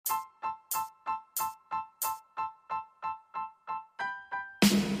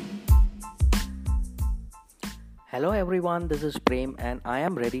Hello everyone, this is Prem and I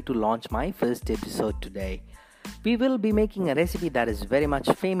am ready to launch my first episode today. We will be making a recipe that is very much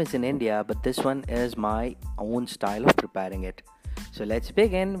famous in India, but this one is my own style of preparing it. So let's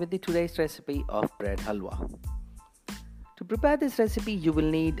begin with today's recipe of bread halwa. To prepare this recipe, you will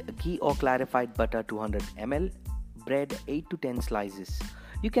need ghee or clarified butter 200 ml, bread 8 to 10 slices.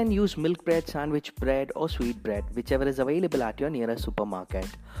 You can use milk bread, sandwich bread, or sweet bread, whichever is available at your nearest supermarket.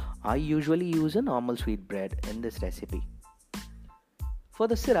 I usually use a normal sweet bread in this recipe. For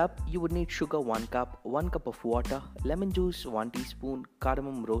the syrup, you would need sugar 1 cup, 1 cup of water, lemon juice 1 teaspoon,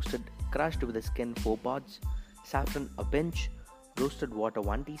 cardamom roasted, crushed with the skin 4 pods, saffron a pinch, roasted water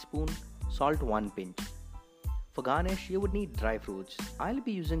 1 teaspoon, salt 1 pinch. For garnish, you would need dry fruits. I'll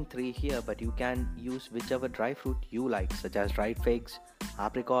be using 3 here, but you can use whichever dry fruit you like, such as dried figs,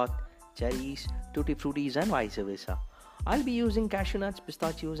 apricot, cherries, tutti fruttis, and vice versa. I'll be using cashew nuts,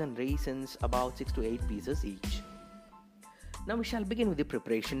 pistachios, and raisins, about 6 to 8 pieces each. Now we shall begin with the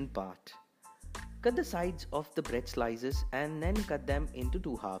preparation part. Cut the sides of the bread slices and then cut them into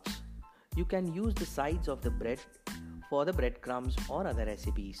 2 halves. You can use the sides of the bread for the breadcrumbs or other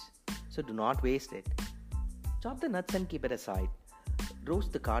recipes, so do not waste it. Chop the nuts and keep it aside.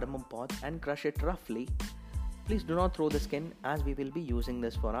 Roast the cardamom pods and crush it roughly. Please do not throw the skin, as we will be using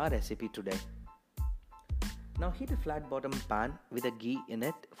this for our recipe today. Now heat a flat bottom pan with a ghee in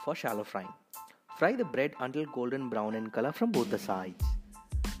it for shallow frying. Fry the bread until golden brown in color from both the sides.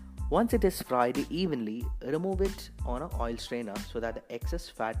 Once it is fried evenly, remove it on an oil strainer so that the excess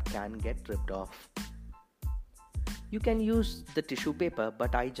fat can get stripped off. You can use the tissue paper,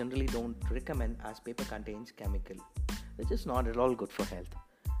 but I generally don't recommend, as paper contains chemical, which is not at all good for health.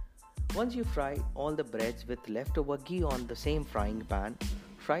 Once you fry all the breads with leftover ghee on the same frying pan,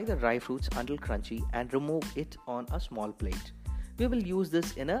 fry the dry fruits until crunchy and remove it on a small plate. We will use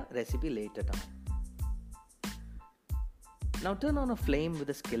this in a recipe later time. Now turn on a flame with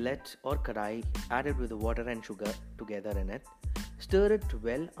a skillet or kadai added with the water and sugar together in it. Stir it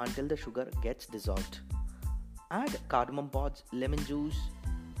well until the sugar gets dissolved. Add cardamom pods, lemon juice,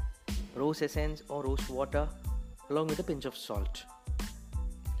 rose essence or rose water along with a pinch of salt.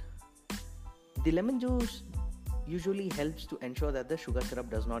 The lemon juice usually helps to ensure that the sugar syrup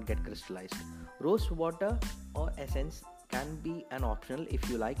does not get crystallized. Rose water or essence can be an optional. If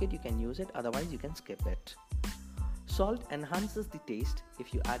you like it, you can use it, otherwise you can skip it. Salt enhances the taste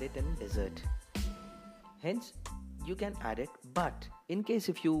if you add it in dessert. Hence, you can add it, but in case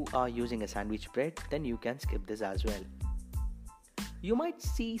if you are using a sandwich bread, then you can skip this as well. You might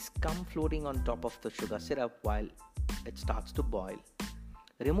see scum floating on top of the sugar syrup while it starts to boil.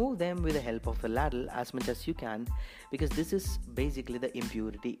 Remove them with the help of a ladle as much as you can, because this is basically the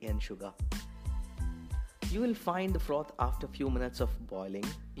impurity in sugar. You will find the froth after few minutes of boiling.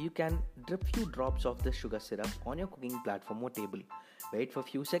 You can drip few drops of the sugar syrup on your cooking platform or table. Wait for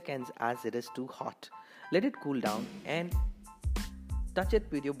few seconds as it is too hot. Let it cool down and touch it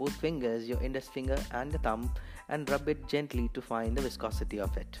with your both fingers, your index finger and the thumb, and rub it gently to find the viscosity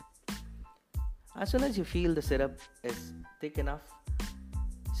of it. As soon as you feel the syrup is thick enough,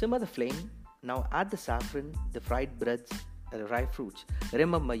 simmer the flame. Now add the saffron, the fried breads, and the dry fruits.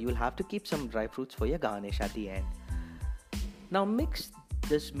 Remember, you will have to keep some dry fruits for your garnish at the end. Now mix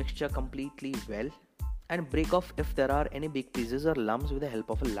this mixture completely well and break off if there are any big pieces or lumps with the help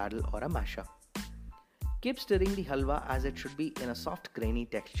of a ladle or a masher. Keep stirring the halwa as it should be in a soft grainy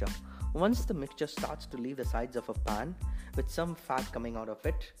texture. Once the mixture starts to leave the sides of a pan with some fat coming out of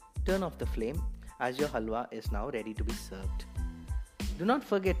it, turn off the flame, as your halwa is now ready to be served. Do not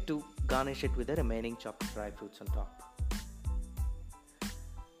forget to garnish it with the remaining chopped dry fruits on top.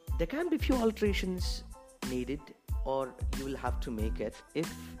 There can be few alterations needed, or you will have to make it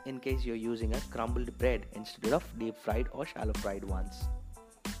if in case you're using a crumbled bread instead of deep fried or shallow fried ones.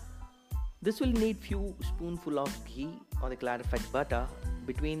 This will need few spoonful of ghee or the clarified butter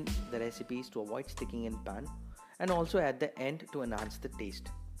between the recipes to avoid sticking in pan, and also at the end to enhance the taste.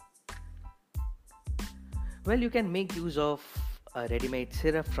 Well, you can make use of a ready-made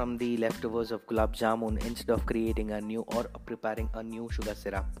syrup from the leftovers of gulab jamun instead of creating a new or preparing a new sugar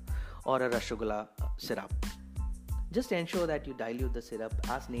syrup or a rasgulla syrup. Just ensure that you dilute the syrup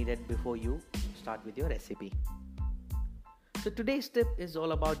as needed before you start with your recipe. So today's tip is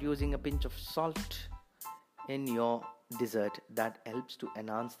all about using a pinch of salt in your dessert that helps to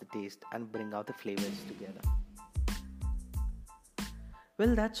enhance the taste and bring out the flavors together.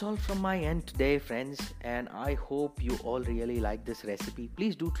 Well, that's all from my end today, friends, and I hope you all really like this recipe.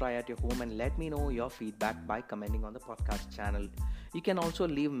 Please do try at your home and let me know your feedback by commenting on the podcast channel. You can also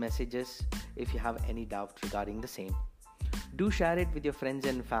leave messages if you have any doubt regarding the same. Do share it with your friends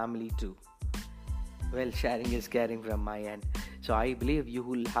and family too. Well, sharing is caring from my end. So I believe you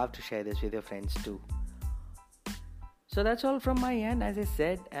will have to share this with your friends too. So that's all from my end, as I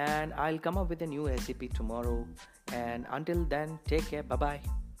said, and I'll come up with a new recipe tomorrow. And until then, take care. Bye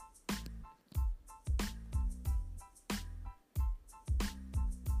bye.